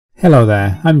Hello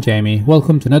there, I'm Jamie.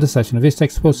 Welcome to another session of Vista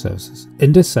Export Services.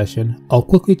 In this session, I'll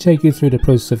quickly take you through the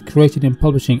process of creating and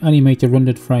publishing animated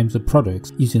rendered frames of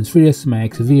products using 3ds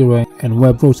Max, V-Ray and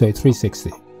WebRotate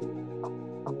 360.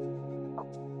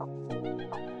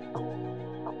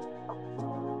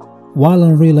 While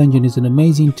Unreal Engine is an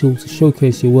amazing tool to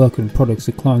showcase your work and products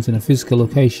to clients in a physical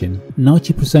location,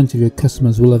 90% of your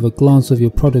customers will have a glance of your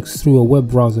products through a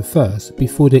web browser first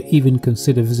before they even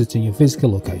consider visiting your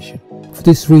physical location. For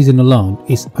this reason alone,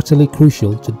 it's utterly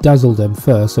crucial to dazzle them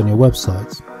first on your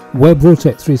websites.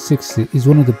 WebRotate 360 is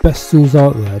one of the best tools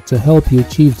out there to help you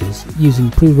achieve this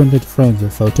using pre-rendered frames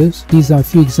of photos. These are a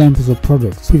few examples of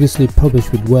products previously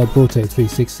published with WebRotate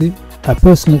 360. I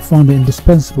personally found it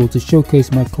indispensable to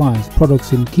showcase my clients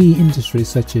products in key industries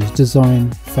such as design,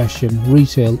 fashion,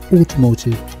 retail,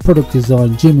 automotive, product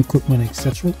design, gym equipment,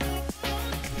 etc.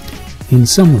 In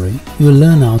summary, you will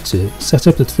learn how to set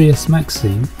up the 3ds Max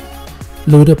scene,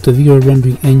 load up the V-Ray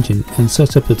rendering engine and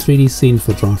set up a 3D scene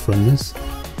for draft renders,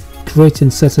 create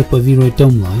and set up a V-Ray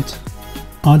dome light,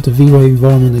 add the V-Ray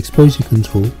environment exposure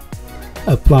control,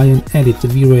 apply and edit the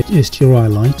V-Ray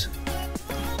HDRI light,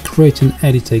 create and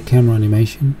edit a camera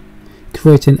animation,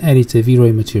 create and edit a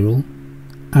V-Ray material,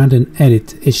 add and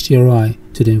edit HDRI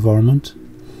to the environment,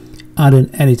 add and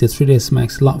edit a 3ds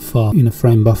Max lap file in a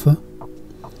frame buffer,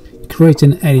 create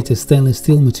and edit a stainless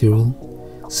steel material,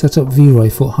 set up V-Ray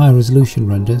for high resolution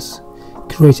renders,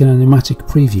 create an animatic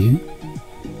preview,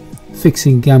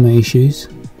 fixing gamma issues,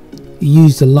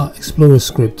 use the Light Explorer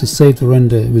script to save the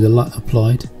render with the light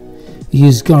applied,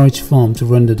 use Garage Farm to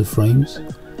render the frames,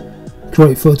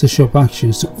 create Photoshop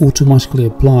actions to automatically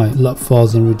apply LUT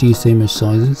files and reduce the image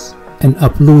sizes, and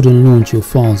upload and launch your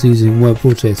files using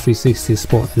WebRotate 360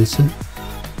 Spot Editor.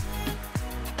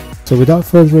 So without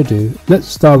further ado, let's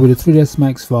start with a 3ds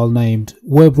Max file named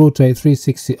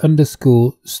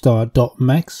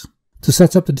WebRotate360_star.max. To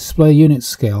set up the display unit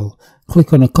scale,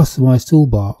 click on a Customize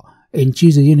toolbar and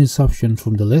choose a units option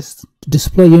from the list. The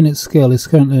display unit scale is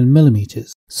currently in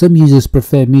millimeters. Some users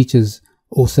prefer meters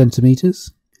or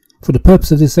centimeters. For the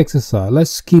purpose of this exercise,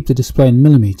 let's keep the display in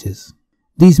millimeters.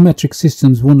 These metric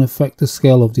systems won't affect the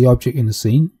scale of the object in the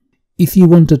scene. If you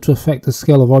wanted to affect the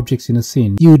scale of objects in a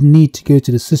scene, you would need to go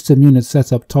to the System Unit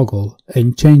Setup toggle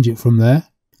and change it from there.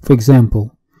 For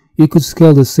example, you could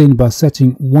scale the scene by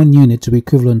setting one unit to be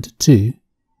equivalent to 2,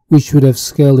 which would have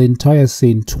scaled the entire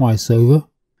scene twice over.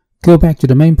 Go back to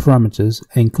the main parameters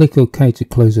and click OK to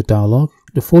close the dialog.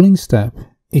 The following step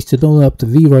is to load up the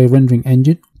V-Ray rendering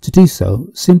engine. To do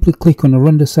so, simply click on the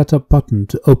Render Setup button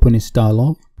to open its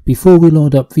dialog. Before we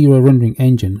load up V-Ray rendering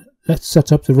engine, let's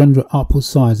set up the render output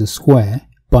size as square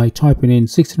by typing in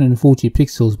 640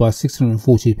 pixels by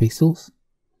 640 pixels.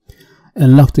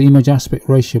 Unlock the image aspect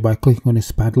ratio by clicking on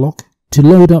this padlock. To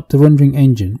load up the rendering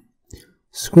engine,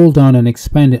 scroll down and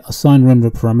expand the Assign Render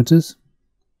Parameters.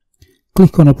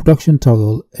 Click on a production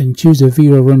toggle and choose a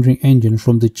V-Ray rendering engine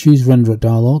from the Choose Renderer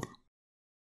dialog.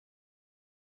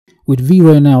 With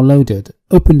V-Ray now loaded,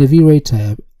 open the V-Ray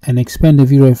tab and expand the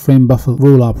V-Ray frame buffer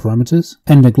rollout parameters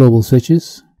and the global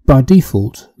switches. By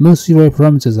default, most V-Ray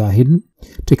parameters are hidden.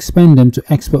 To expand them to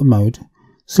expert mode,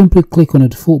 simply click on the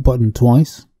default button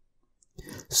twice.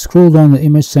 Scroll down the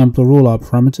image sampler rollout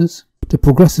parameters. The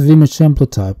progressive image sampler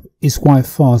type is quite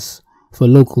fast for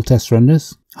local test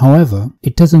renders. However,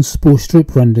 it doesn't support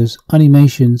strip renders,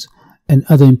 animations, and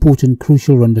other important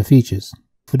crucial render features.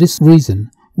 For this reason,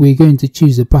 we're going to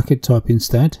choose the bucket type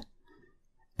instead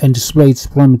and display its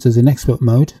parameters in expert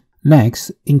mode.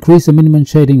 Next, increase the minimum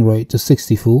shading rate to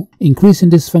 64.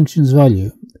 Increasing this function's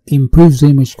value improves the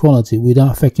image quality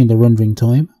without affecting the rendering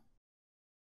time.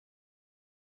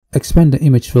 Expand the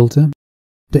image filter.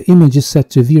 The image is set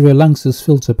to V-Ray Lanxess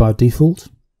filter by default.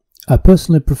 I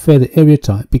personally prefer the area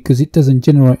type because it doesn't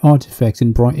generate artifacts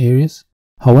in bright areas.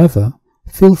 However,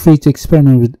 feel free to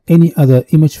experiment with any other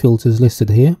image filters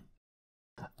listed here.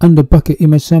 Under Bucket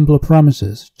Image Sampler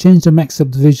Parameters, change the max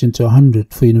subdivision to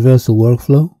 100 for universal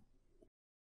workflow.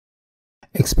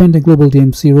 Expand the Global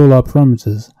DMC Rollout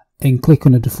Parameters and click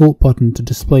on the default button to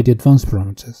display the advanced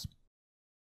parameters.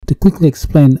 To quickly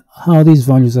explain how these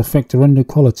values affect the render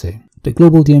quality, the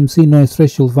Global DMC noise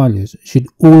threshold values should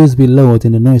always be lower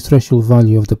than the noise threshold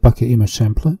value of the Bucket Image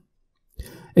Sampler.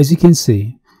 As you can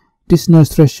see, this noise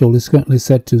threshold is currently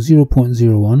set to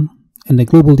 0.01 and the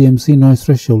Global DMC noise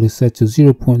threshold is set to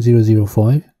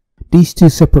 0.005. These two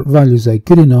separate values are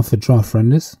good enough for draft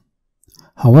renders.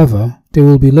 However, they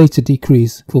will be later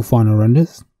decreased for final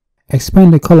renders.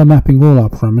 Expand the color mapping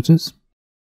rollout parameters.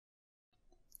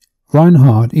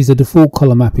 Reinhardt is the default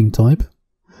color mapping type.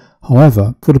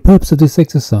 However, for the purpose of this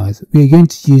exercise, we are going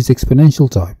to use the exponential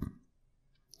type.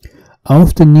 I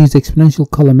often use exponential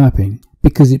color mapping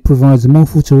because it provides a more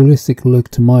photorealistic look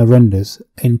to my renders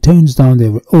and tones down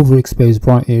the overexposed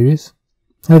bright areas.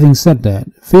 Having said that,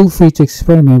 feel free to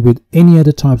experiment with any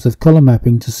other types of color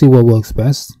mapping to see what works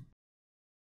best.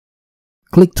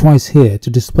 Click twice here to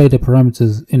display the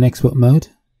parameters in expert mode.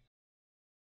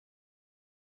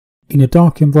 In a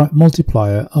dark and bright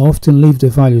multiplier, I often leave the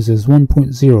values as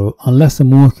 1.0 unless I'm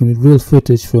working with real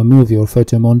footage for a movie or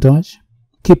photo montage.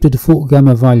 Keep the default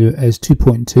gamma value as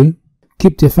 2.2.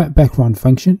 Keep the effect background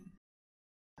function.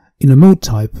 In a mode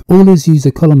type, always use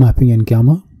the color mapping in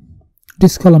gamma.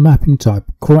 This color mapping type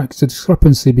corrects the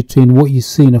discrepancy between what you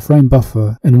see in a frame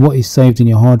buffer and what is saved in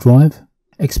your hard drive.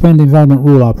 Expand environment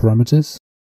rollout parameters.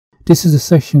 This is the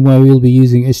section where we will be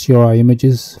using HDRI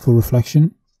images for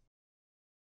reflection.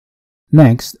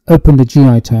 Next, open the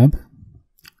GI tab.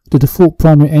 The default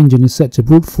primary engine is set to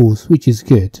brute force, which is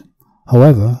good.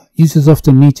 However, users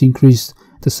often need to increase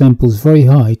the samples very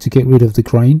high to get rid of the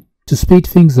grain. To speed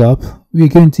things up, we are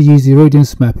going to use the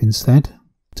irradiance map instead.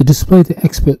 To display the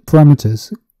expert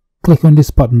parameters, click on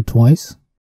this button twice.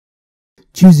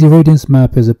 Choose the irradiance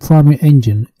map as a primary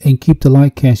engine and keep the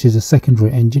light cache as a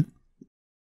secondary engine.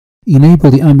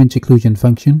 Enable the ambient occlusion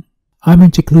function.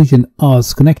 Ambient occlusion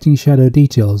adds connecting shadow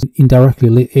details in directly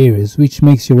lit areas, which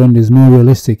makes your renders more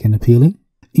realistic and appealing.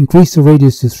 Increase the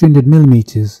radius to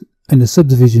 300mm and the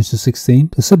subdivisions to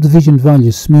 16. The subdivision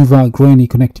values smooth out grainy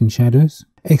connecting shadows.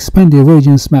 Expand the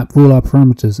irradiance map rollout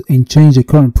parameters and change the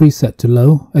current preset to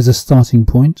low as a starting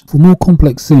point. For more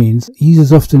complex scenes,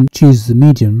 users often choose the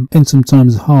medium and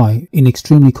sometimes high in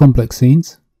extremely complex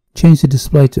scenes. Change the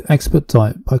display to expert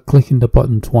type by clicking the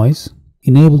button twice.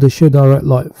 Enable the show direct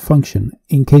light function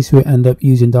in case we end up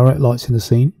using direct lights in the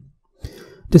scene.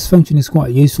 This function is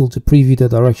quite useful to preview the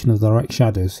direction of direct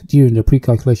shadows during the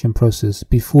pre-calculation process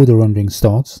before the rendering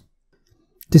starts.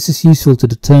 This is useful to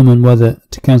determine whether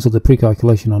to cancel the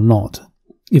pre-calculation or not,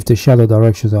 if the shadow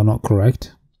directions are not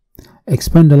correct.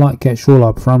 Expand the light cache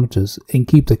rollout parameters and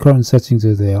keep the current settings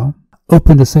as they are.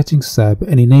 Open the settings tab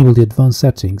and enable the advanced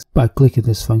settings by clicking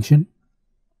this function.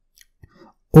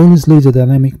 Always leave the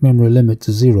dynamic memory limit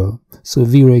to 0 so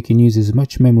V-Ray can use as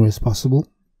much memory as possible,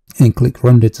 and click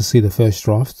render to see the first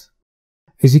draft.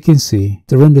 As you can see,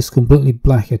 the render is completely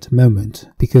black at the moment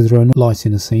because there are no lights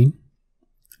in the scene.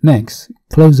 Next,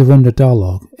 close the render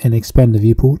dialog and expand the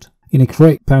viewport. In a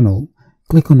create panel,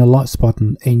 click on the lights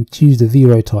button and choose the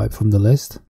V-Ray type from the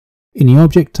list. In the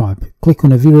object type, click on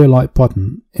the V-Ray light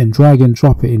button and drag and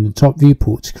drop it in the top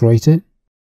viewport to create it.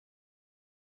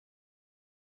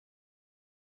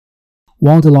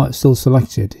 While the light is still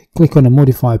selected, click on the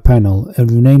modify panel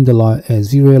and rename the light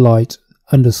as V-Ray light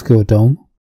 _ dome.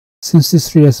 Since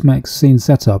this 3S Max scene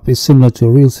setup is similar to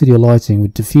a real studio lighting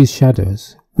with diffuse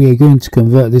shadows, we are going to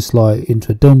convert this light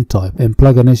into a dome type and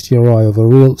plug an HDRI of a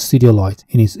real studio light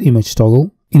in its image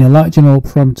toggle. In a light general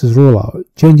parameters rollout,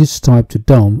 change its type to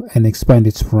dome and expand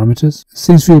its parameters.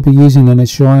 Since we will be using an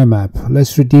HDRI map,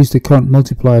 let's reduce the current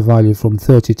multiplier value from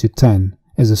 30 to 10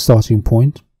 as a starting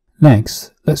point.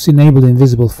 Next, let's enable the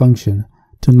invisible function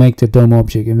to make the dome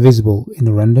object invisible in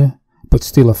the render, but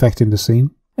still affecting the scene,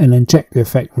 and uncheck the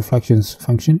effect reflections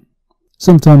function.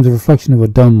 Sometimes the reflection of a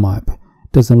dome map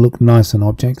doesn't look nice on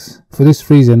objects. For this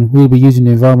reason, we'll be using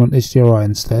the environment HDRI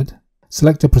instead.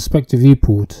 Select a perspective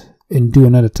viewport and do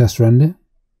another test render.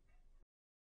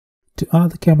 To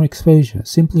add the camera exposure,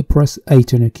 simply press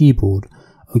 8 on your keyboard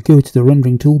or go to the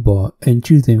rendering toolbar and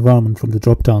choose the environment from the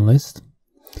drop-down list.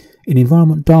 In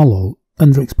environment dialog,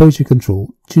 under exposure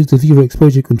control, choose the viewer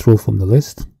exposure control from the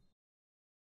list.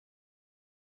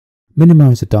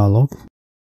 Minimize the dialog.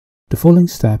 The following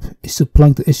step is to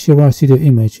plug the HDRI studio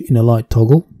image in a light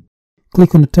toggle.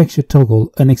 Click on the texture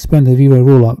toggle and expand the V-Ray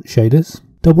rollout shaders.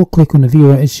 Double click on the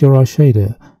V-Ray HDRI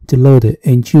shader to load it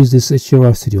and choose this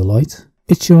HDRI studio light.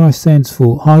 HDRI stands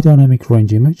for High Dynamic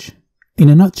Range Image. In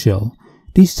a nutshell,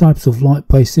 these types of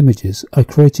light-based images are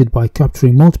created by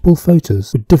capturing multiple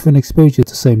photos with different exposure at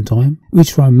the same time,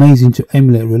 which are amazing to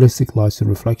emulate realistic lights and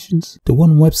reflections. The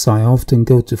one website I often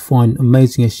go to find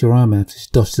amazing HDRI maps is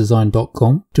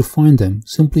dotdesign.com. To find them,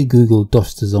 simply Google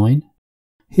Design.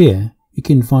 Here, you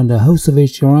can find a host of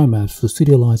HDRI maps for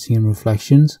studio lighting and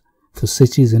reflections, for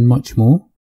cities and much more.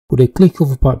 With a click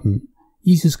of a button,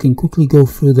 users can quickly go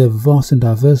through their vast and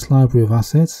diverse library of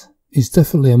assets. It's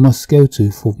definitely a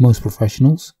must-go-to for most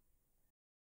professionals.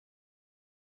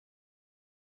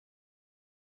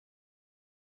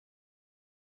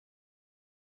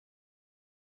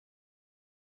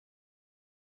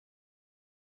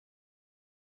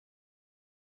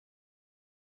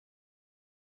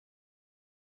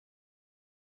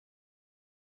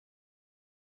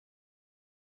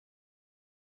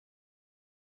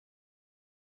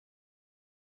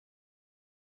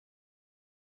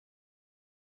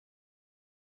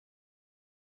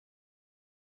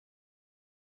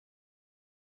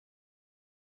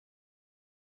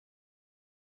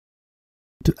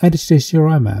 To edit the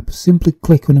HDRI map, simply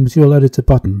click on the Material Editor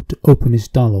button to open this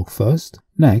dialog first.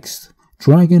 Next,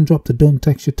 drag and drop the dome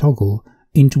texture toggle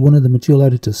into one of the Material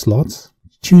Editor slots.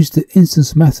 Choose the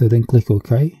instance method and click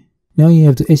OK. Now you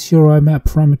have the HDRI map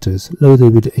parameters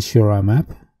loaded with the HDRI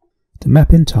map. The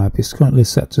mapping type is currently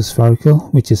set to spherical,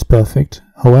 which is perfect.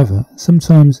 However,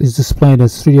 sometimes it's displayed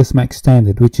as 3ds Max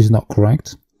standard, which is not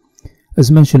correct. As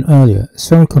mentioned earlier,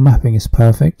 spherical mapping is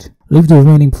perfect. Leave the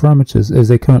remaining parameters as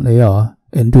they currently are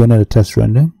and do another test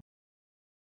render.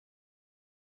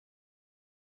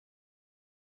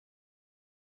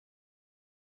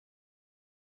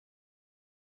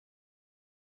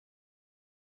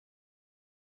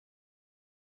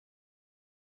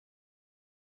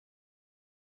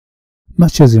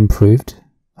 Much has improved.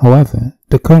 However,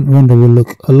 the current render will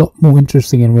look a lot more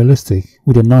interesting and realistic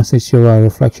with a nice HDRI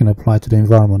reflection applied to the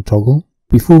environment toggle.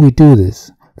 Before we do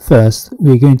this, first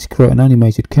we are going to create an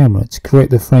animated camera to create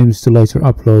the frames to later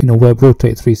upload in a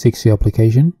WebRotate 360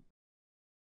 application.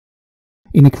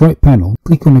 In the Create panel,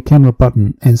 click on the camera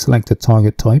button and select the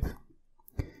target type.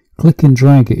 Click and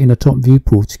drag it in the top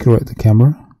viewport to create the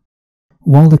camera.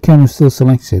 While the camera is still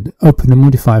selected, open the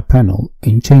Modify panel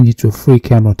and change it to a free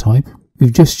camera type.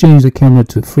 We've just changed the camera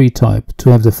to free type to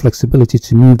have the flexibility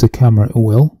to move the camera at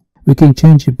will. We can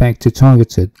change it back to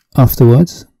targeted.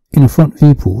 Afterwards, in the front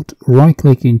viewport, right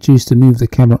click and choose to move the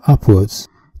camera upwards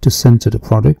to center the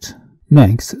product.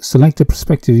 Next, select the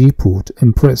perspective viewport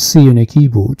and press C on your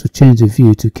keyboard to change the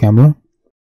view to camera.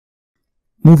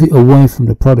 Move it away from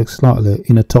the product slightly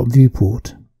in the top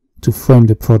viewport to frame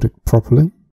the product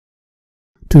properly.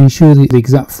 To ensure that the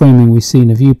exact framing we see in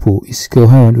the viewport is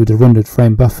coherent with the rendered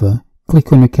frame buffer,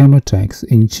 click on the camera text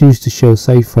and choose to show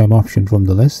Save Frame option from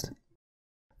the list.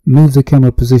 Move the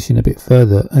camera position a bit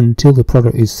further until the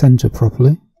product is centered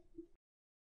properly.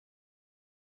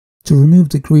 To remove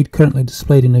the grid currently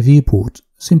displayed in the viewport,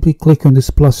 simply click on this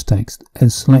plus text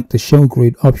and select the Show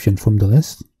Grid option from the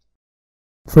list.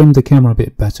 Frame the camera a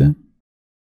bit better.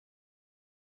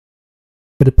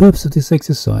 For the purpose of this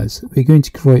exercise, we are going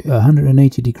to create a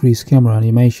 180 degrees camera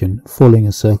animation following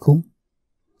a circle.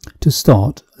 To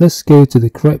start, let's go to the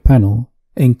Create panel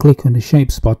and click on the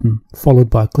Shapes button, followed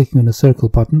by clicking on the Circle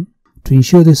button. To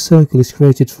ensure this circle is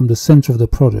created from the center of the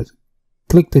product,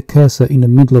 click the cursor in the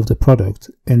middle of the product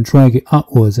and drag it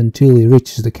upwards until it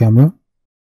reaches the camera.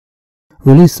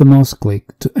 Release the mouse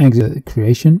click to exit the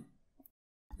creation.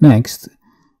 Next,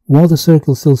 while the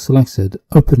circle is still selected,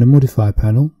 open the Modify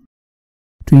panel.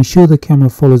 To ensure the camera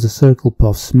follows the circle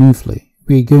path smoothly,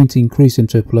 we are going to increase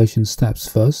interpolation steps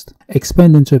first.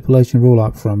 Expand interpolation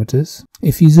rollout parameters.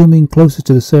 If you zoom in closer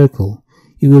to the circle,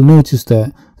 you will notice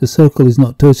that the circle is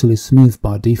not totally smooth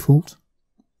by default.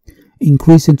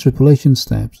 Increase interpolation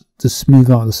steps to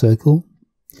smooth out the circle.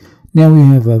 Now we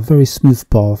have a very smooth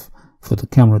path for the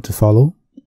camera to follow.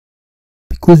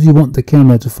 Because we want the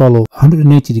camera to follow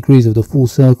 180 degrees of the full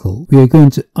circle, we are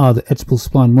going to add the Editable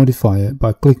Spline modifier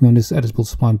by clicking on this Editable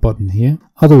Spline button here.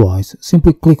 Otherwise,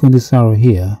 simply click on this arrow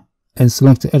here and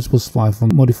select the Editable Spline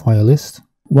from Modifier list.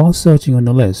 While searching on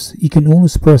the list, you can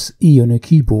always press E on your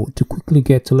keyboard to quickly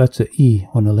get to letter E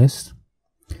on the list.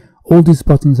 All these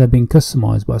buttons have been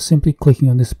customized by simply clicking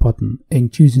on this button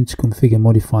and choosing to configure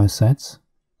modifier sets.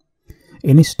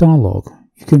 In this dialog,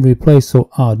 you can replace or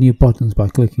add new buttons by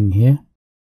clicking here,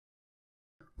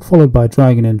 followed by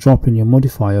dragging and dropping your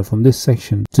modifier from this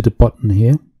section to the button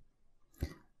here,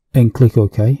 and click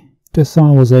OK. That's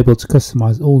how I was able to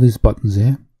customize all these buttons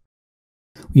here.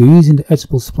 We are using the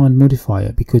Editable Spline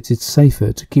modifier because it's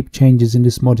safer to keep changes in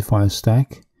this modifier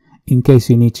stack, in case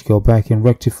you need to go back and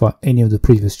rectify any of the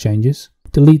previous changes.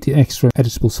 Delete the extra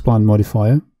Editable Spline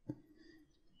modifier.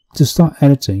 To start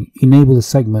editing, enable the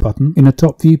Segment button. In the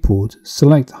top viewport,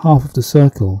 select half of the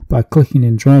circle by clicking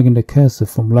and dragging the cursor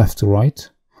from left to right,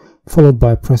 followed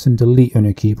by pressing Delete on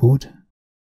your keyboard.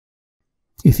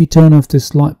 If you turn off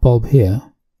this light bulb here,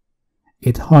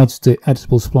 it hides the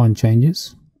Editable Spline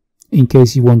changes, in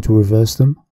case you want to reverse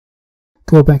them.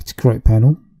 Go back to Create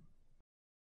panel.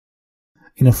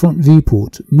 In the front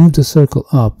viewport, move the circle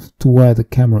up to where the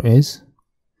camera is.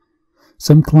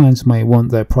 Some clients might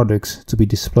want their products to be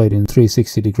displayed in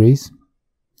 360 degrees.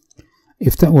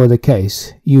 If that were the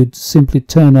case, you'd simply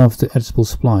turn off the Editable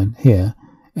Spline here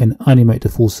and animate the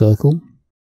full circle.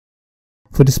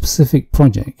 For this specific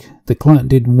project, the client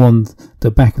didn't want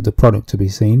the back of the product to be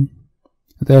seen.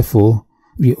 Therefore,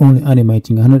 we are only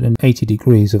animating 180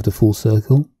 degrees of the full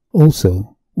circle.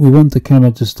 Also, we want the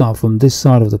camera to start from this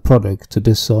side of the product to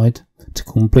this side to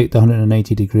complete the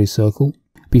 180 degree circle.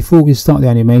 Before we start the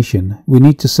animation, we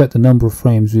need to set the number of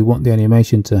frames we want the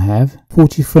animation to have.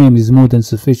 40 frames is more than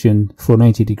sufficient for an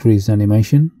 80 degrees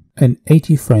animation. and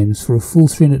 80 frames for a full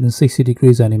 360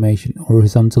 degrees animation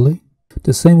horizontally.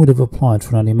 The same would have applied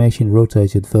for an animation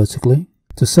rotated vertically.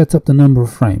 To set up the number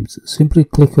of frames, simply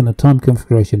click on the time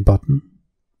configuration button.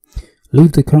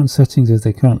 Leave the current settings as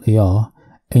they currently are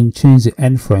and change the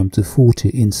end frame to 40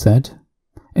 instead,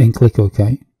 and click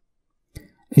OK.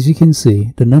 As you can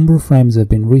see, the number of frames have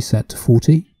been reset to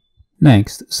 40.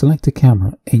 Next, select the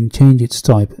camera and change its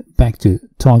type back to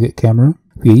target camera.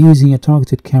 We are using a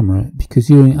targeted camera because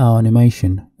during our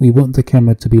animation, we want the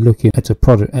camera to be looking at a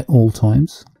product at all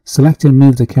times. Select and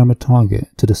move the camera target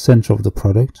to the center of the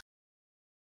product.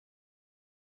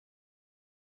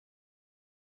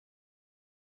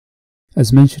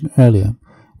 As mentioned earlier,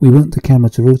 we want the camera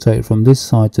to rotate from this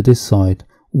side to this side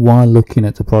while looking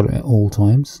at the product at all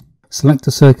times. Select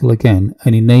the circle again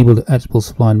and enable the editable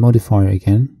spline modifier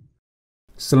again.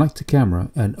 Select the camera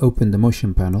and open the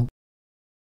motion panel.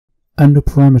 Under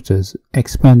parameters,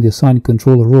 expand the assign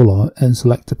controller roller and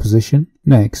select the position.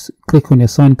 Next, click on the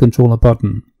assign controller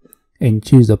button and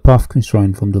choose the path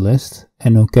constraint from the list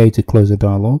and OK to close the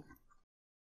dialog.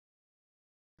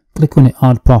 Click on the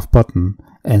add path button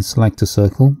and select the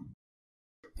circle.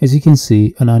 As you can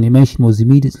see, an animation was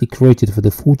immediately created for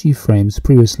the 40 frames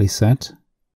previously set.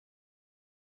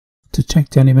 To check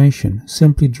the animation,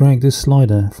 simply drag this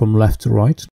slider from left to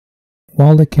right.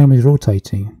 While the camera is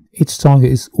rotating, its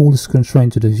target is always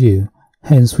constrained to the view,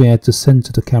 hence we had to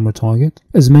center the camera target.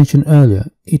 As mentioned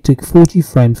earlier, it took 40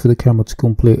 frames for the camera to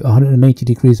complete 180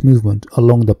 degrees movement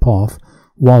along the path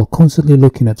while constantly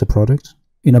looking at the product.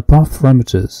 In our path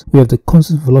parameters, we have the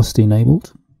constant velocity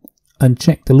enabled.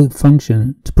 Uncheck the loop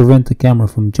function to prevent the camera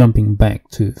from jumping back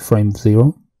to frame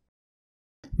 0.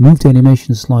 Move the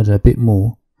animation slider a bit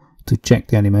more to check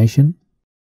the animation.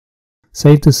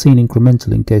 Save the scene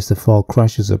incrementally in case the file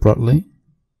crashes abruptly.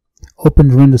 Open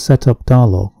the render setup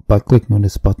dialog by clicking on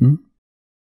this button.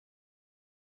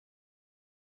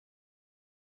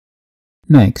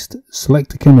 Next,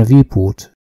 select the camera viewport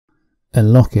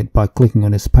and lock it by clicking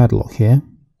on this padlock here.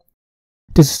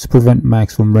 This is to prevent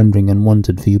Max from rendering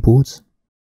unwanted viewports.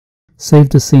 Save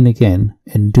the scene again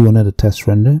and do another test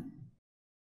render.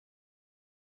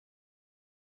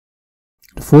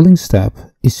 The following step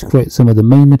is to create some of the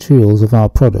main materials of our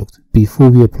product before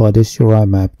we apply the HDRI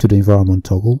map to the environment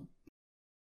toggle.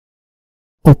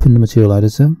 Open the material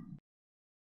editor.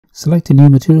 Select a new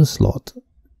material slot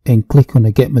and click on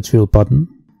the Get Material button.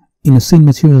 In the Scene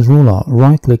Materials rollout,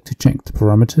 right-click to check the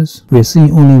parameters. We are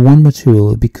seeing only one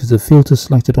material because the Filter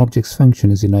Selected Objects function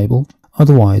is enabled.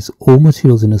 Otherwise, all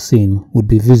materials in the scene would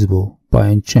be visible by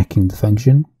unchecking the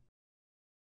function.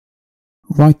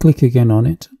 Right-click again on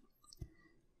it.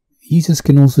 Users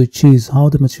can also choose how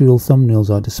the material thumbnails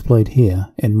are displayed here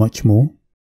and much more.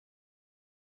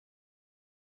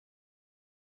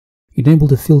 Enable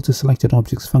the Filter Selected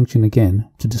Objects function again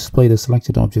to display the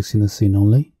selected objects in the scene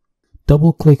only.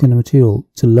 Double-click on the material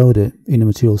to load it in the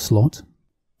material slot.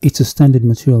 It's a standard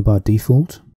material by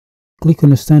default. Click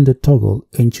on the standard toggle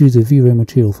and choose a V-Ray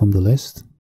material from the list.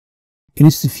 In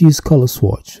its diffuse color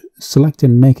swatch, select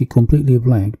and make it completely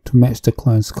black to match the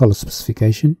client's color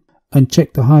specification.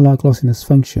 Uncheck the highlight glossiness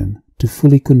function to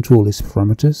fully control its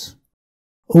parameters.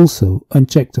 Also,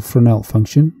 uncheck the Fresnel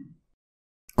function.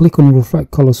 Click on the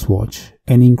Reflect Color swatch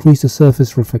and increase the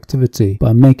surface reflectivity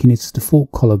by making its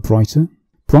default color brighter.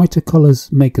 Brighter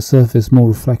colors make a surface more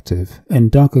reflective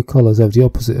and darker colors have the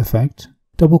opposite effect.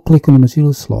 Double-click on the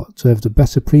material slot to have the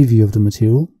better preview of the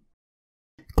material.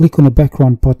 Click on the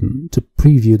background button to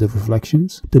preview the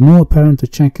reflections. The more apparent the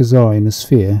checkers are in a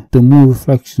sphere, the more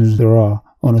reflections there are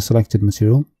on a selected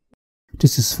material.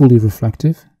 This is fully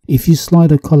reflective. If you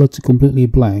slide a color to completely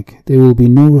black, there will be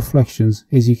no reflections,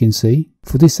 as you can see.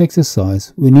 For this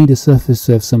exercise, we need a surface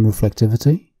to have some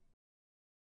reflectivity.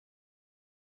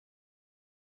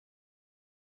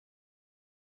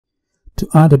 To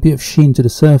add a bit of sheen to the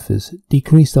surface,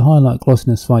 decrease the highlight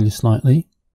glossiness value slightly.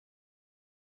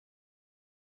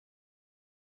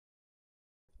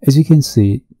 As you can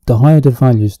see, the higher the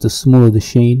values, the smaller the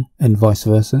sheen, and vice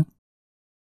versa.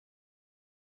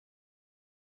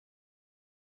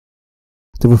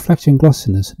 The reflection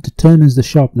glossiness determines the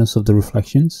sharpness of the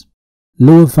reflections.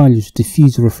 Lower values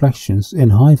diffuse the reflections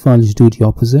and high values do the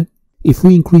opposite. If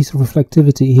we increase the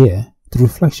reflectivity here, the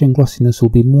reflection glossiness will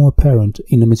be more apparent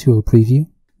in the material preview.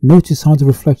 Notice how the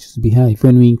reflections behave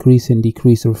when we increase and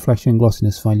decrease the reflection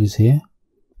glossiness values here.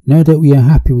 Now that we are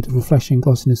happy with the reflection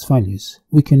glossiness values,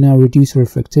 we can now reduce the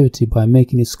reflectivity by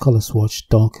making its color swatch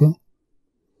darker.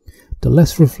 The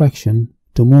less reflection,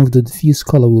 the more of the diffuse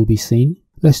color will be seen.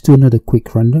 Let's do another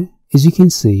quick render. As you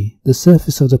can see, the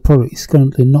surface of the product is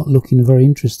currently not looking very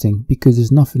interesting because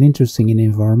there's nothing interesting in the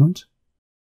environment.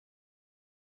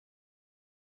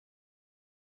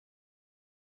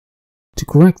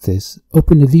 correct this,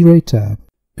 open the V-Ray tab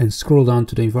and scroll down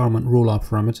to the environment rollout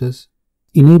parameters.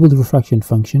 Enable the refraction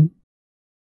function.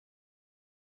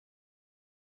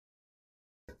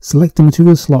 Select the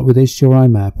material slot with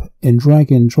HDRI map and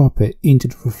drag and drop it into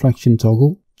the reflection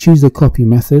toggle. Choose the copy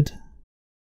method.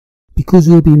 Because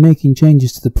we'll be making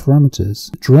changes to the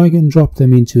parameters, drag and drop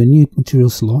them into a new material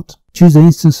slot. Choose the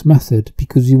instance method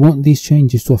because we want these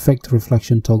changes to affect the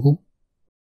reflection toggle.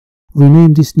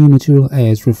 Rename this new material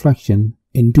as reflection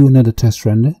and do another test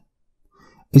render.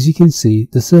 As you can see,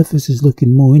 the surface is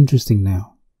looking more interesting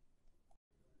now.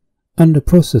 Under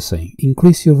processing,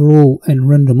 increase the overall and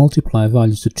render multiplier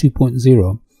values to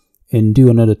 2.0 and do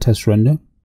another test render.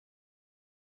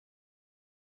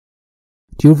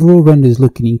 The overall render is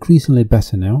looking increasingly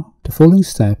better now. The following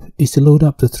step is to load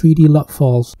up the 3D LUT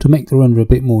files to make the render a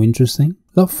bit more interesting.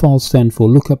 LUT files stand for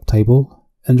lookup table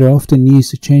and are often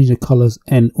used to change the colors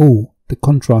and/or the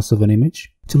contrast of an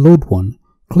image. To load one,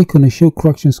 click on the Show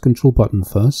Corrections control button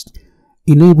first,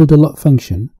 enable the LUT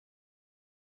function,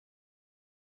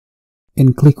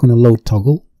 and click on the Load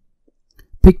toggle.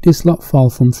 Pick this LUT file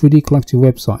from 3D Collective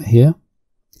website here.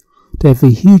 They have a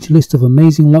huge list of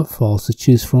amazing LUT files to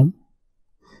choose from.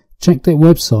 Check their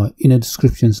website in the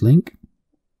descriptions link.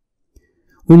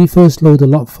 When you first load the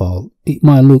LUT file, it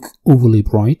might look overly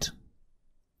bright.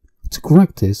 To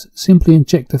correct this, simply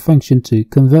uncheck the function to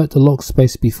convert the log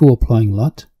space before applying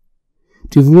LUT.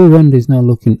 The overall render is now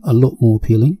looking a lot more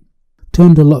appealing.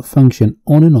 Turn the LUT function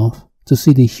on and off to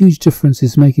see the huge difference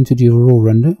it's making to the overall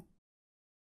render.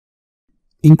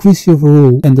 Increase the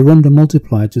overall and the render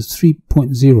multiplier to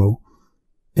 3.0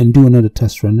 and do another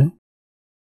test render.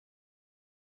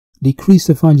 Decrease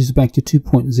the values back to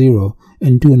 2.0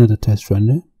 and do another test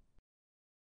render.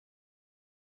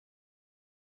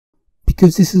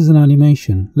 Because this is an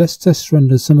animation, let's test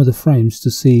render some of the frames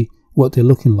to see what they're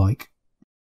looking like.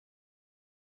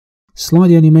 Slide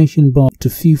the animation bar to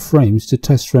few frames to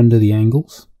test render the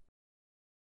angles.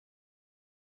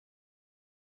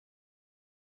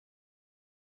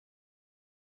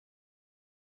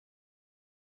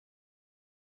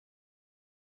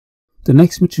 The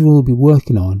next material we'll be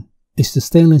working on is the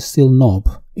stainless steel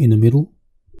knob in the middle.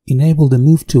 Enable the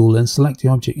Move tool and select the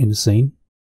object in the scene.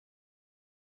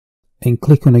 And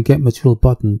click on the Get Material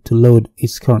button to load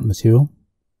its current material.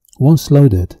 Once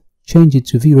loaded, change it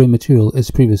to V-Ray material as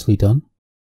previously done.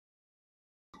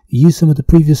 Use some of the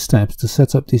previous steps to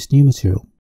set up this new material.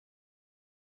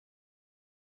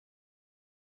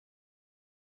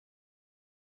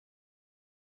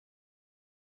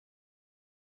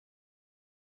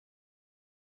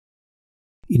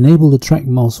 Enable the track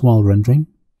mouse while rendering.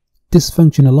 This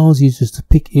function allows users to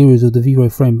pick areas of the V-Ray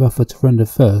frame buffer to render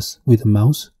first with the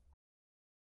mouse.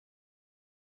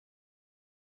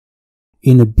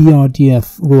 In the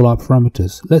BRDF rollout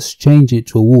parameters, let's change it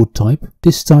to a wood type.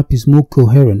 This type is more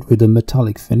coherent with a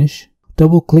metallic finish.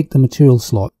 Double click the material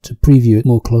slot to preview it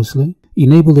more closely.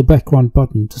 Enable the background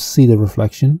button to see the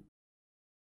reflection.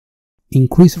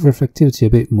 Increase the reflectivity a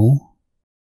bit more.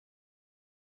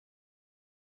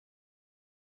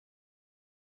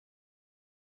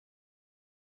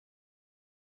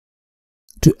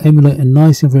 To emulate a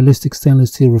nice and realistic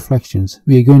stainless steel reflections,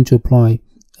 we are going to apply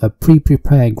a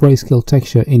pre-prepared grayscale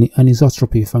texture in the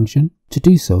anisotropy function. To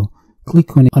do so,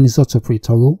 click on the anisotropy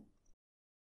toggle.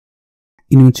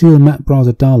 In the Material Map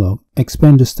Browser dialog,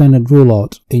 expand the standard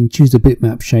rollout and choose the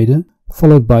bitmap shader,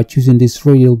 followed by choosing this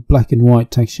radial black and white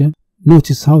texture.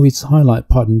 Notice how its highlight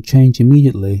pattern changed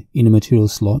immediately in the material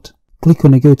slot. Click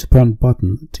on the Go to Parent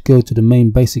button to go to the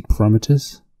main basic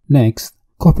parameters. Next,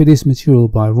 copy this material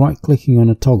by right-clicking on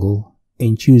a toggle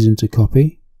and choosing to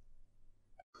copy.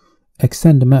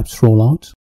 Extend the map's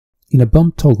rollout. In a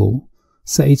bump toggle,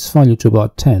 set its value to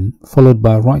about 10, followed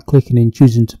by right-clicking and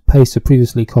choosing to paste the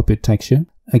previously copied texture.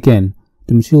 Again,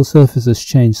 the material surface has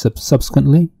changed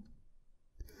subsequently.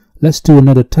 Let's do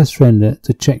another test render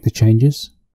to check the changes.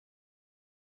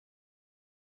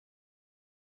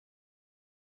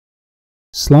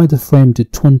 Slide the frame to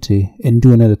 20 and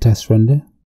do another test render.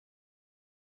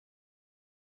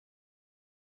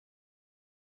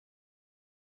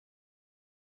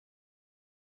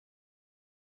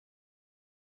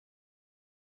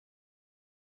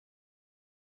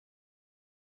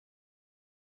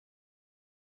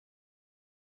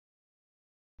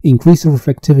 Increase the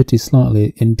reflectivity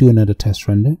slightly and do another test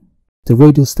render. The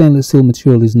radial stainless steel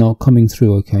material is now coming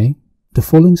through okay. The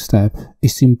following step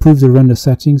is to improve the render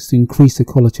settings to increase the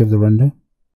quality of the render.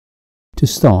 To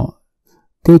start,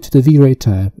 go to the V-Ray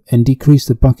tab and decrease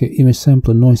the bucket image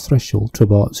sampler noise threshold to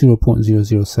about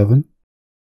 0.007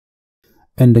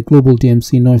 and the global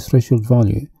DMC noise threshold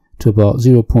value to about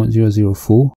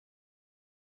 0.004.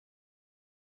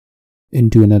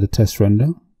 and do another test render.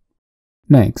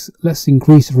 Next, let's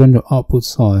increase the render output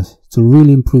size to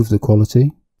really improve the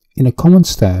quality. In a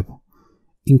Comments tab,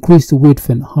 increase the width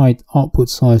and height output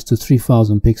size to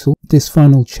 3000 pixels. This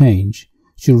final change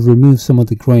should remove some of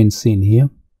the grain seen here.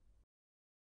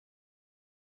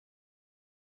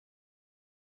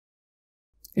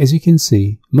 As you can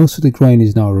see, most of the grain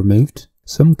is now removed.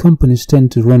 Some companies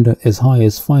tend to render as high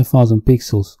as 5000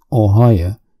 pixels or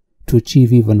higher to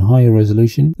achieve even higher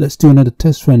resolution. Let's do another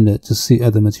test render to see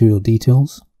other material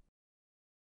details.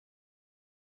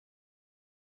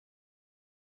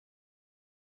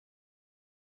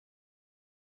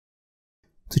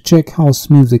 To check how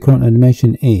smooth the current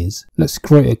animation is, let's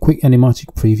create a quick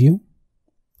animatic preview.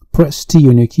 Press T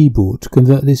on your keyboard to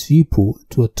convert this viewport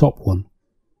to a top one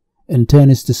and turn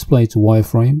its display to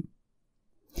wireframe.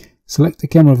 Select the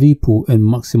camera viewport and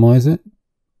maximize it.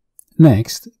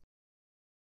 Next,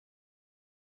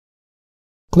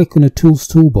 click on the Tools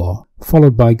toolbar,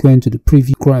 followed by going to the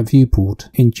Preview Grab viewport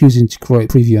and choosing to create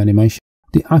preview animation.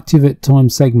 The Activate Time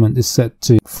segment is set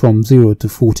to from 0 to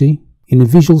 40. In the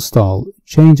visual style,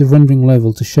 change the rendering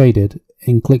level to shaded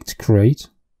and click to create.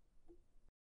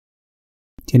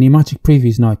 The animatic preview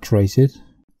is now created.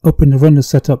 Open the Render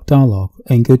Setup dialog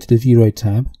and go to the WebRotate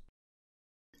tab.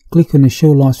 Click on the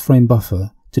Show Last Frame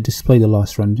Buffer to display the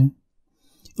last render.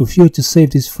 If you were to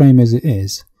save this frame as it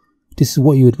is, this is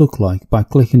what you would look like by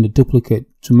clicking the Duplicate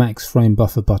to Max Frame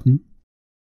Buffer button.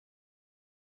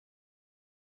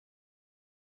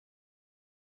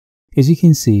 As you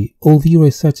can see, all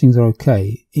WebRotate settings are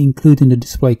OK, including the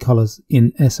display colors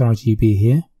in sRGB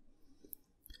here.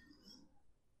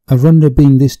 A render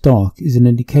being this dark is an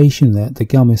indication that the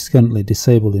gamma is currently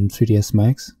disabled in 3ds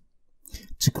Max.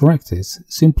 To correct this,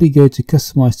 simply go to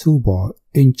Customize toolbar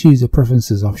and choose the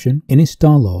Preferences option. In its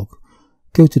dialog,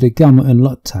 go to the Gamma and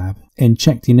LUT tab and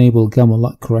check the Enable Gamma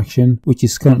LUT correction, which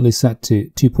is currently set to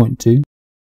 2.2.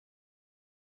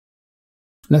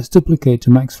 Let's duplicate to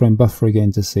Max Frame Buffer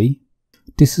again to see.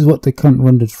 This is what the current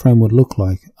rendered frame would look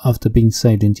like after being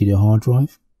saved into the hard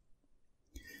drive.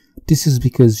 This is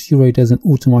because WebRotate doesn't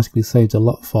automatically save the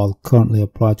LUT file currently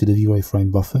applied to the WebRotate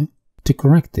frame buffer. To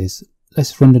correct this,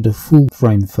 let's render the full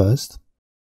frame first.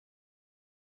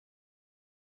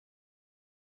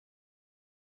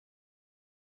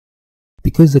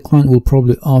 Because the client will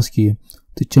probably ask you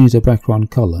to change the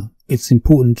background color, it's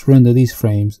important to render these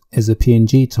frames as a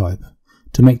PNG type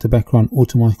to make the background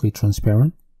automatically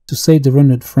transparent. To save the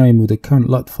rendered frame with the current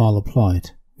LUT file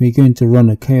applied, we're going to run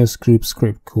a Chaos Group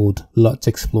script called LUT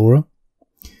Explorer.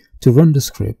 To run the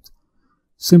script,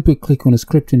 simply click on the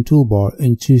scripting toolbar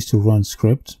and choose to run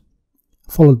script,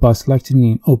 followed by selecting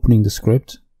and opening the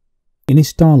script. In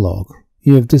this dialog,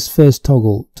 you have this first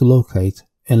toggle to locate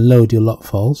and load your LUT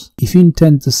files. If you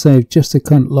intend to save just the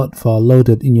current LUT file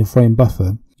loaded in your frame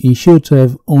buffer, ensure to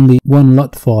have only one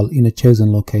LUT file in a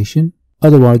chosen location.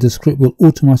 Otherwise, the script will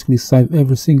automatically save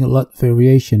every single LUT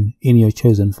variation in your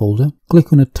chosen folder.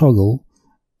 Click on a toggle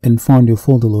and find your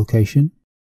folder location.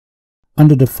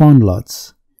 Under the Find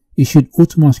LUTs, you should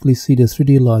automatically see the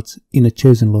 3D LUTs in a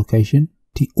chosen location.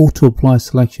 The Auto Apply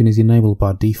selection is enabled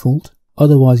by default.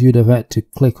 Otherwise, you'd have had to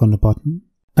click on the button.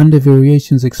 Under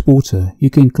Variations Exporter,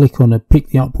 you can click on the Pick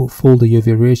the Output Folder Your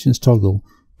Variations toggle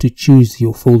to choose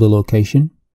your folder location.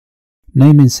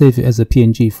 Name and save it as a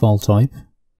PNG file type,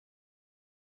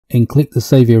 and click the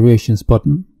Save Variations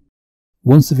button.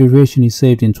 Once the variation is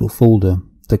saved into a folder,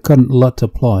 the current LUT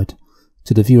applied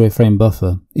to the WebRotate frame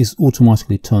buffer is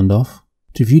automatically turned off.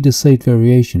 To view the saved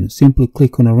variation, simply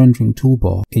click on a rendering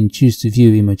toolbar and choose to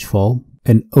view image file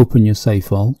and open your save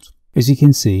files. As you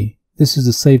can see, this is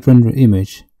the saved render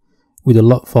image with the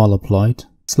LUT file applied.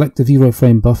 Select the WebRotate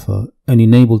frame buffer and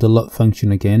enable the LUT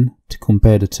function again to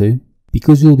compare the two.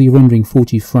 Because we'll be rendering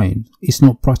 40 frames, it's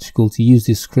not practical to use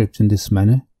this script in this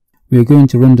manner. We are going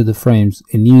to render the frames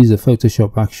and use the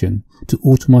Photoshop action to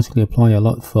automatically apply a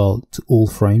LUT file to all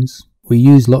frames. We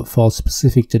use LUT files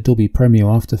specific to Adobe Premiere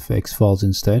or After Effects files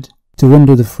instead. To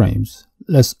render the frames,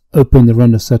 let's open the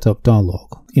Render Setup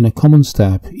dialog. In a Comments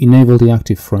tab, enable the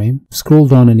active frame. Scroll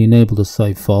down and enable the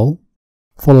Save File,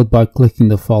 followed by clicking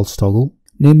the Files toggle.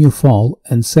 Name your file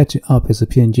and set it up as a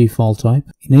PNG file type.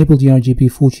 Enable the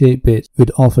RGB 48-bit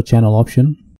with Alpha Channel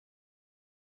option.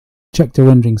 Check the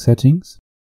rendering settings.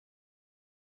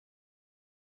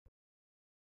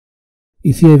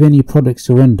 If you have any products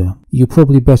to render, you're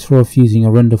probably better off using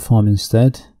a render farm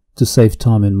instead to save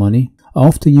time and money. I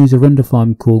often use a render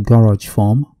farm called Garage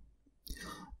Farm.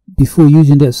 Before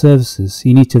using their services,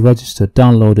 you need to register,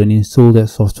 download and install their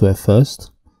software first,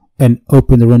 and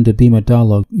open the Render Beamer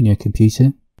dialog in your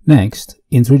computer. Next,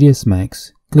 in 3ds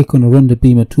Max, click on the Render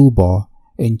Beamer toolbar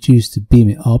and choose to beam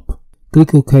it up.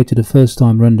 Click OK to the first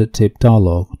time rendered tip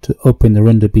dialog to open the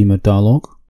render beamer dialog.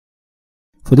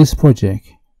 For this project,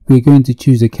 we are going to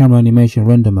choose the camera animation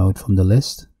render mode from the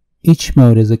list. Each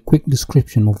mode has a quick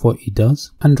description of what it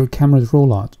does. Under camera's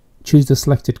rollout, choose the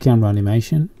selected camera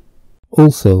animation.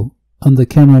 Also, under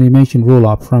camera animation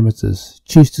rollout parameters,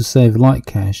 choose to save light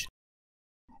cache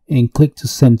and click to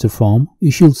send to farm.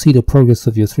 You should see the progress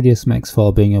of your 3ds Max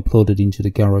file being uploaded into the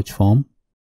Garage farm.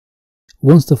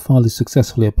 Once the file is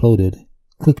successfully uploaded,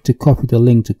 click to copy the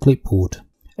link to clipboard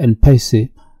and paste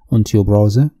it onto your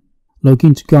browser. Log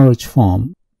into Garage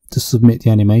farm to submit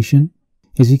the animation.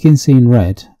 As you can see in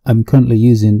red, I'm currently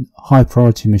using high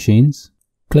priority machines.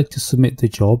 Click to submit the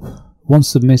job. Once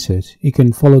submitted, you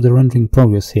can follow the rendering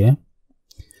progress here.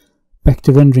 Back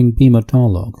to rendering beamer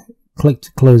dialog, click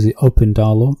to close the open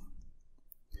dialog.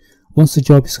 Once the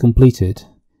job is completed,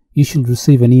 you should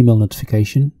receive an email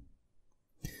notification.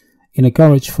 In a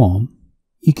Garage farm,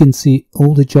 you can see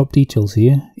all the job details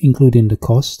here, including the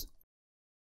cost.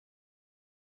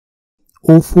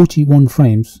 All 41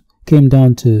 frames came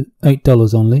down to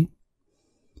 $8 only,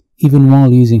 even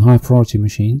while using high priority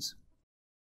machines.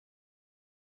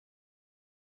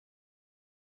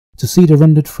 To see the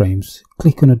rendered frames,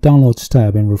 click on the Downloads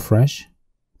tab and refresh.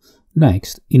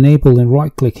 Next, enable and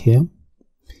right click here.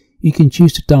 You can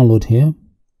choose to download here,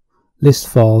 list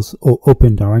files or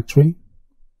open directory.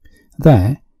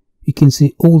 There, you can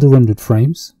see all the rendered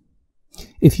frames.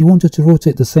 If you wanted to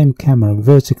rotate the same camera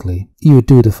vertically, you would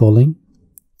do the following.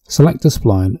 Select the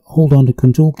spline, hold on the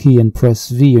Ctrl key and press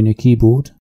V on your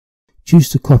keyboard. Choose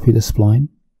to copy the spline.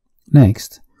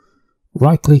 Next,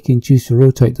 right click and choose to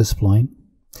rotate the spline.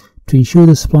 To ensure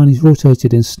the spline is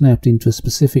rotated and snapped into a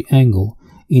specific angle,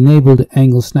 enable the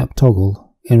angle snap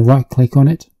toggle and right click on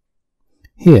it.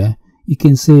 Here, you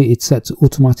can see it's set to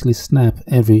automatically snap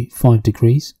every 5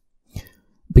 degrees.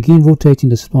 Begin rotating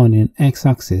the spline in an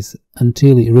x-axis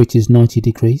until it reaches 90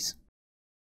 degrees.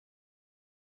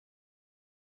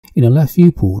 In a left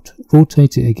viewport,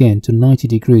 rotate it again to 90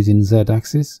 degrees in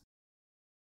z-axis.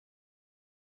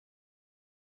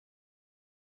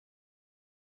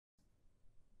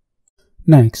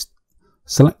 Next,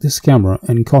 select this camera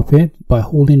and copy it by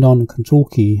holding down the Ctrl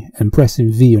key and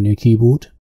pressing V on your keyboard.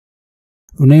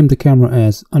 Rename the camera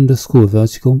as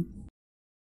 _vertical.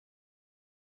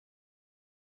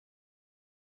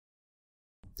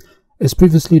 As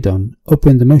previously done,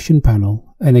 open the motion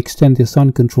panel and extend the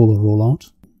Assign Controller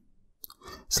rollout.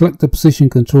 Select the position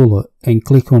controller and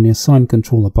click on the Assign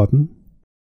Controller button.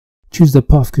 Choose the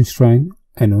path constraint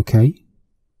and OK,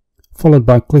 followed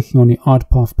by clicking on the Add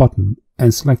Path button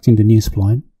and selecting the new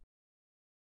spline.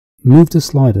 Move the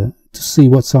slider to see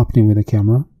what's happening with the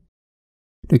camera.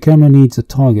 The camera needs a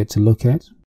target to look at.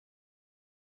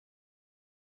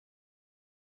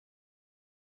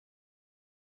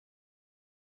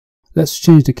 Let's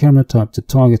change the camera type to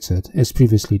targeted as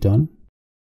previously done.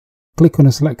 Click on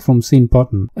the Select from Scene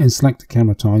button and select the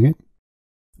camera target.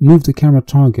 Move the camera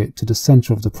target to the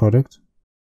center of the product.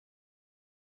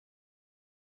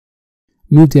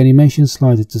 Move the animation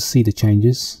slider to see the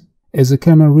changes. As the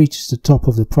camera reaches the top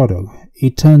of the product,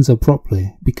 it turns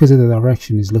abruptly because of the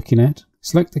direction it's looking at.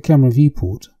 Select the camera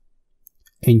viewport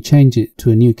and change it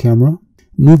to a new camera.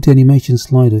 Move the animation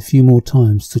slider a few more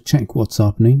times to check what's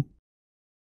happening.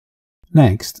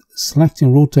 Next, select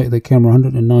and rotate the camera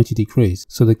 190 degrees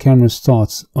so the camera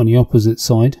starts on the opposite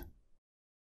side.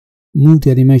 Move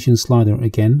the animation slider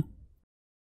again.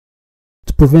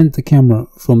 To prevent the camera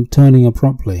from turning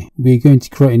abruptly, we are going to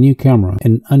create a new camera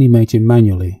and animate it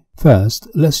manually. First,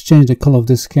 let's change the color of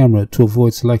this camera to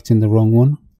avoid selecting the wrong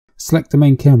one. Select the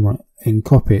main camera and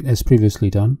copy it as previously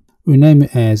done. Rename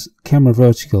it as Camera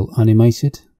Vertical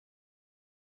Animated.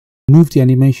 Move the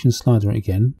animation slider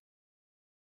again.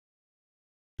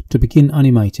 To begin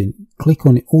animating, click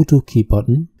on the Auto key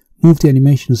button. Move the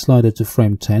animation slider to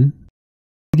frame 10.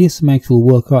 3ds Max will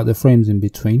work out the frames in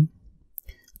between.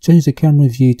 Change the camera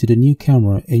view to the new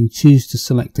camera and choose to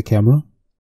select the camera.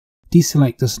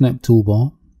 Deselect the snap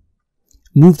toolbar.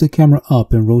 Move the camera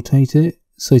up and rotate it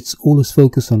so it's always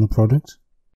focused on the product.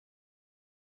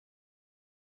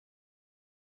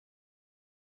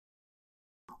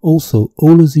 Also,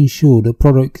 always ensure the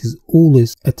product is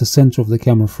always at the center of the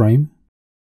camera frame.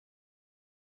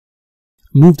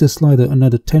 Move the slider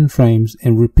another 10 frames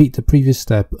and repeat the previous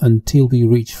step until we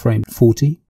reach frame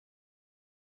 40.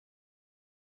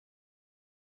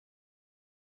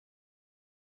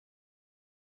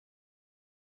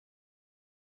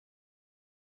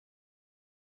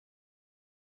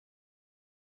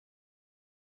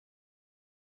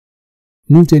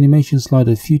 Move the animation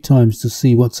slider a few times to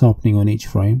see what's happening on each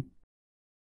frame.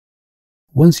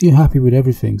 Once you're happy with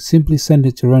everything, simply send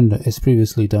it to render as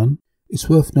previously done. It's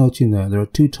worth noting that there are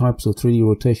two types of 3D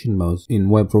rotation modes in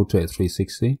WebRotate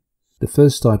 360. The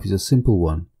first type is a simple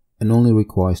one and only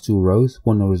requires two rows,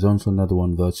 one horizontal and another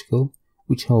one vertical,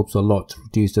 which helps a lot to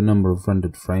reduce the number of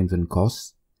rendered frames and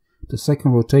costs. The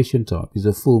second rotation type is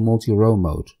a full multi-row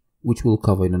mode, which we'll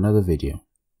cover in another video.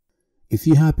 If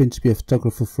you happen to be a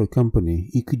photographer for a company,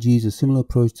 you could use a similar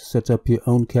approach to set up your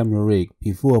own camera rig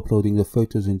before uploading the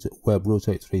photos into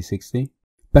WebRotate 360.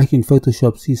 Back in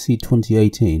Photoshop CC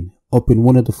 2018, open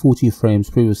one of the 40 frames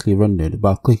previously rendered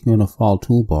by clicking on the File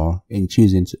toolbar and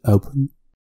choosing to Open,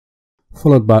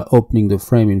 followed by opening the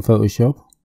frame in Photoshop.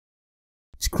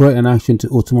 To create an action to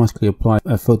automatically apply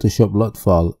a Photoshop LUT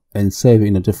file and save it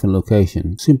in a different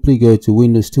location, simply go to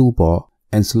Windows toolbar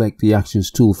and select the Actions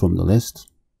tool from the list,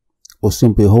 or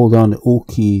simply hold down the Alt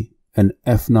key and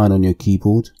F9 on your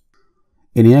keyboard.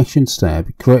 In the Actions tab,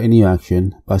 create a new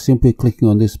action by simply clicking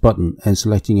on this button and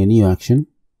selecting a new action.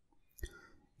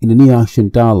 In the new action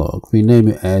dialog, rename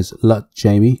it as LUT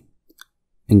Jamie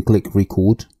and click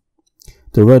Record.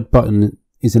 The red button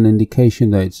is an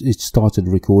indication that it's started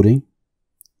recording.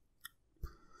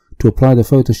 To apply the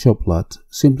Photoshop LUT,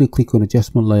 simply click on the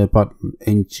Adjustment Layer button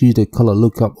and choose the Color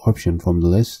Lookup option from the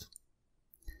list.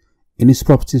 In this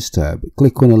Properties tab,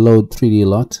 click on the Load 3D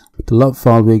LUT. The LUT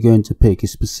file we're going to pick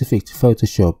is specific to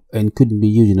Photoshop and couldn't be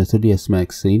used in a 3ds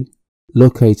Max scene.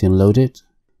 Locate and load it.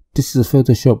 This is a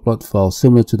Photoshop LUT file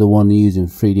similar to the one used in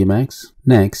 3D Max.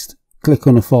 Next, click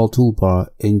on the File toolbar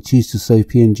and choose to save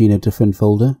PNG in a different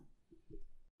folder.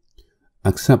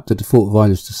 Accept the default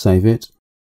values to save it.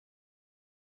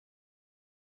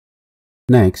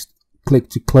 Next, click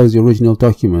to close the original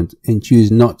document and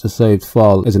choose not to save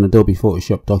file as an Adobe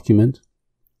Photoshop document.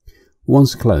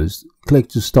 Once closed, click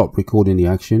to stop recording the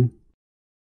action.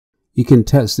 You can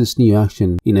test this new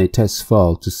action in a test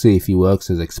file to see if it works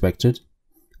as expected.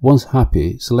 Once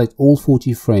happy, select all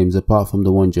 40 frames apart from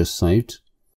the one just saved.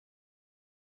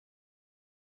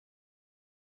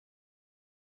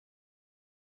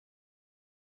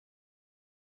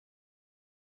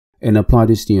 And apply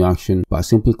this new action by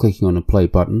simply clicking on the play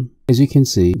button. As you can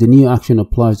see, the new action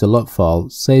applies the LUT file,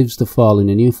 saves the file in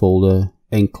a new folder,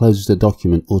 and closes the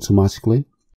document automatically.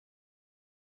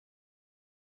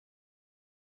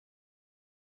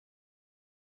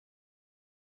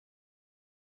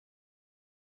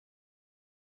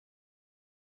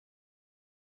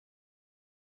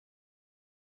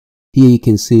 Here you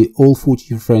can see all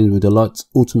 40 frames with the LUT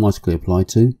automatically applied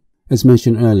to. As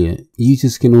mentioned earlier,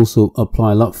 users can also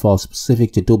apply LUT files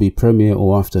specific to Adobe Premiere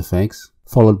or After Effects,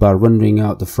 followed by rendering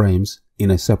out the frames in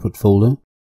a separate folder.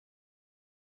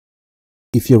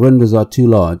 If your renders are too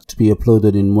large to be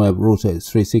uploaded in WebRotate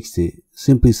 360,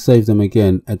 simply save them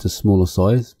again at a smaller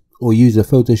size, or use a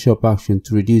Photoshop action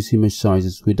to reduce image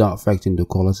sizes without affecting the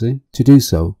quality. To do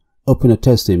so, open a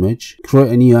test image,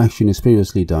 create a new action as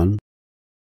previously done,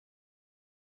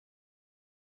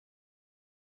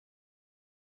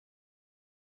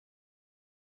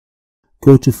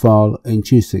 go to File and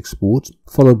choose Export,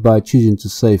 followed by choosing to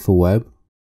save for web.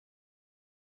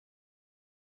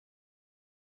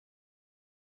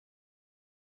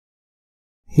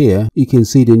 Here you can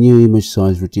see the new image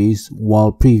size reduced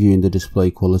while previewing the display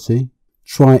quality.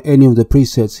 Try any of the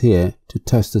presets here to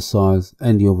test the size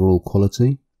and the overall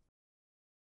quality.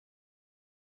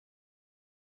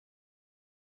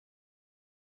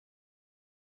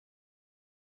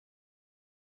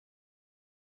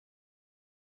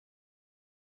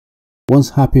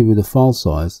 Once happy with the file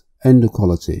size and the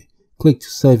quality, click to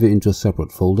save it into a separate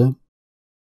folder.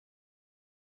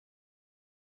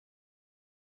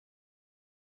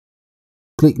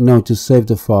 Click now to save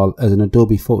the file as an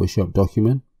Adobe Photoshop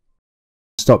document.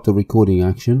 Stop the recording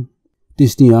action.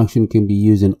 This new action can be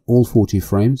used in all 40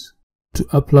 frames. To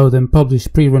upload and publish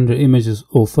pre-rendered images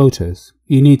or photos,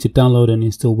 you need to download and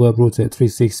install WebRotate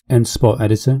 360 and Spot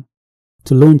Editor.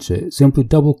 To launch it, simply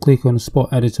double-click on the Spot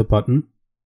Editor button.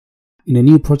 In the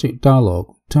New Project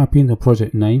dialog, type in the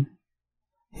project name.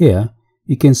 Here,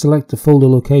 you can select the folder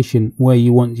location where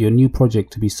you want your new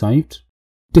project to be saved.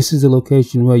 This is the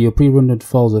location where your pre-rendered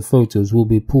files or photos will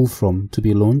be pulled from to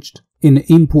be launched. In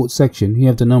the Import section, you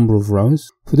have the number of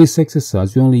rows. For this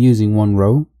exercise, we're only using one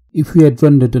row. If we had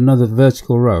rendered another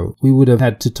vertical row, we would have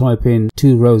had to type in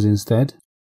 2 rows instead.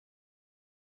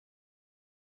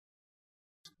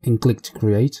 And click to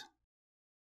create.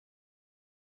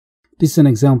 This is an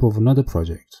example of another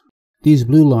project. These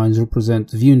blue lines represent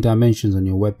viewing dimensions on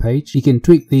your web page. You can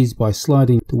tweak these by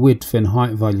sliding the width and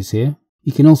height values here.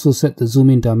 You can also set the zoom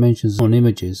in dimensions on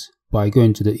images by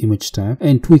going to the Image tab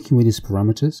and tweaking with these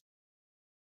parameters.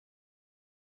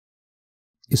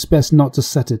 It's best not to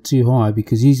set it too high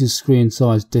because user screen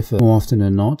size differ more often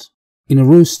than not. In a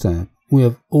rows tab, we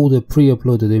have all the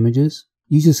pre-uploaded images.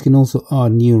 Users can also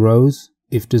add new rows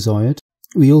if desired.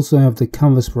 We also have the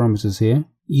canvas parameters here.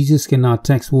 Users can add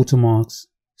text watermarks,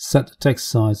 set the text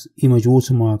size, image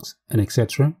watermarks, and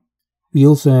etc. We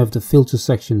also have the filter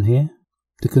section here,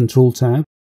 the control tab.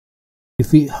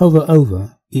 If we hover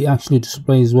over, it actually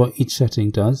displays what each setting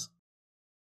does.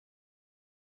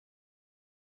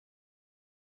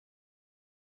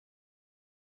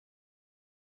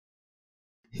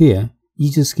 Here,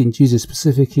 users can choose a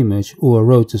specific image or a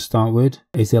row to start with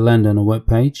as they land on a web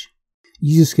page.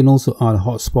 Users can also add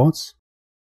hotspots.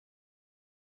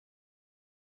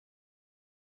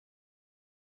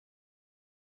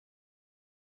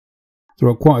 There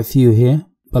are quite a few here,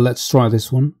 but let's try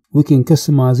this one. We can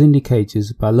customize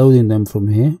indicators by loading them from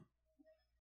here.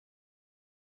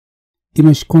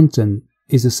 Image content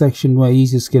is a section where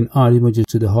users can add images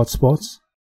to the hotspots.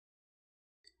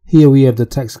 Here we have the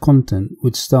text content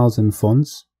with styles and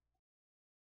fonts.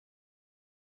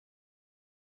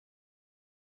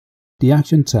 The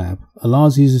Action tab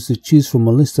allows users to choose from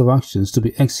a list of actions to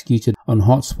be executed on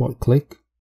hotspot click.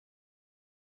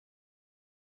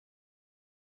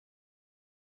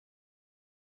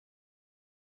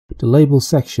 The Label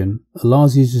section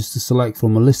allows users to select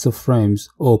from a list of frames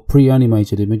or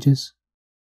pre-animated images.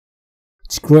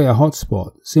 To create a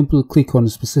hotspot, simply click on a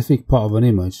specific part of an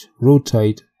image,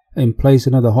 rotate, and place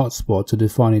another hotspot to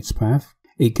define its path.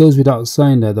 It goes without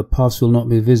saying that the paths will not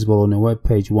be visible on a web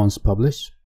page once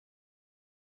published.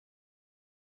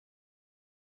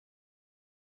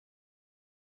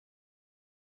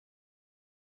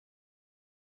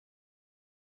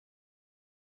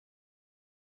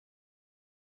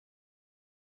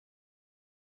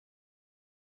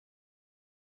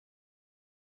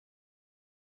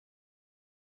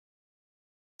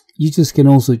 Users can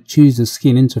also choose the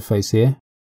skin interface here.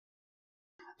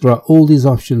 There are all these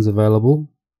options available.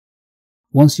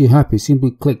 Once you're happy, simply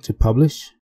click to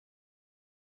publish.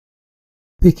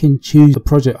 Pick and choose the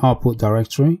project output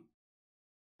directory.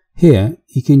 Here,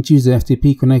 you can choose the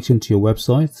FTP connection to your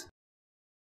website.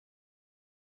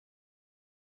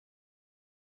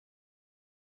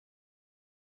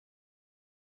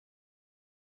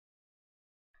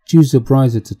 Choose the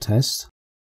browser to test.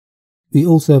 We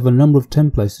also have a number of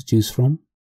templates to choose from.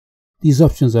 These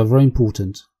options are very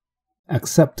important.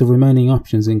 Accept the remaining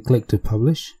options and click to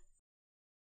publish.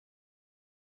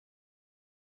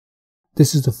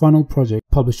 This is the final project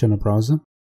published on a browser.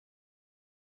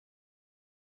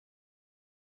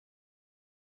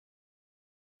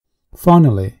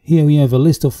 Finally, here we have a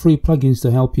list of free plugins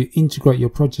to help you integrate your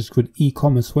projects with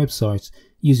e-commerce websites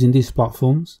using these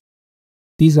platforms.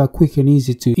 These are quick and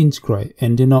easy to integrate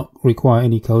and do not require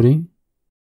any coding.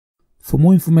 For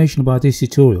more information about this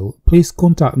tutorial, please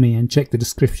contact me and check the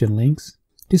description links.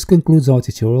 This concludes our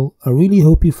tutorial. I really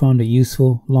hope you found it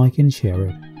useful, like and share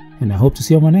it, and I hope to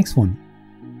see you on my next one.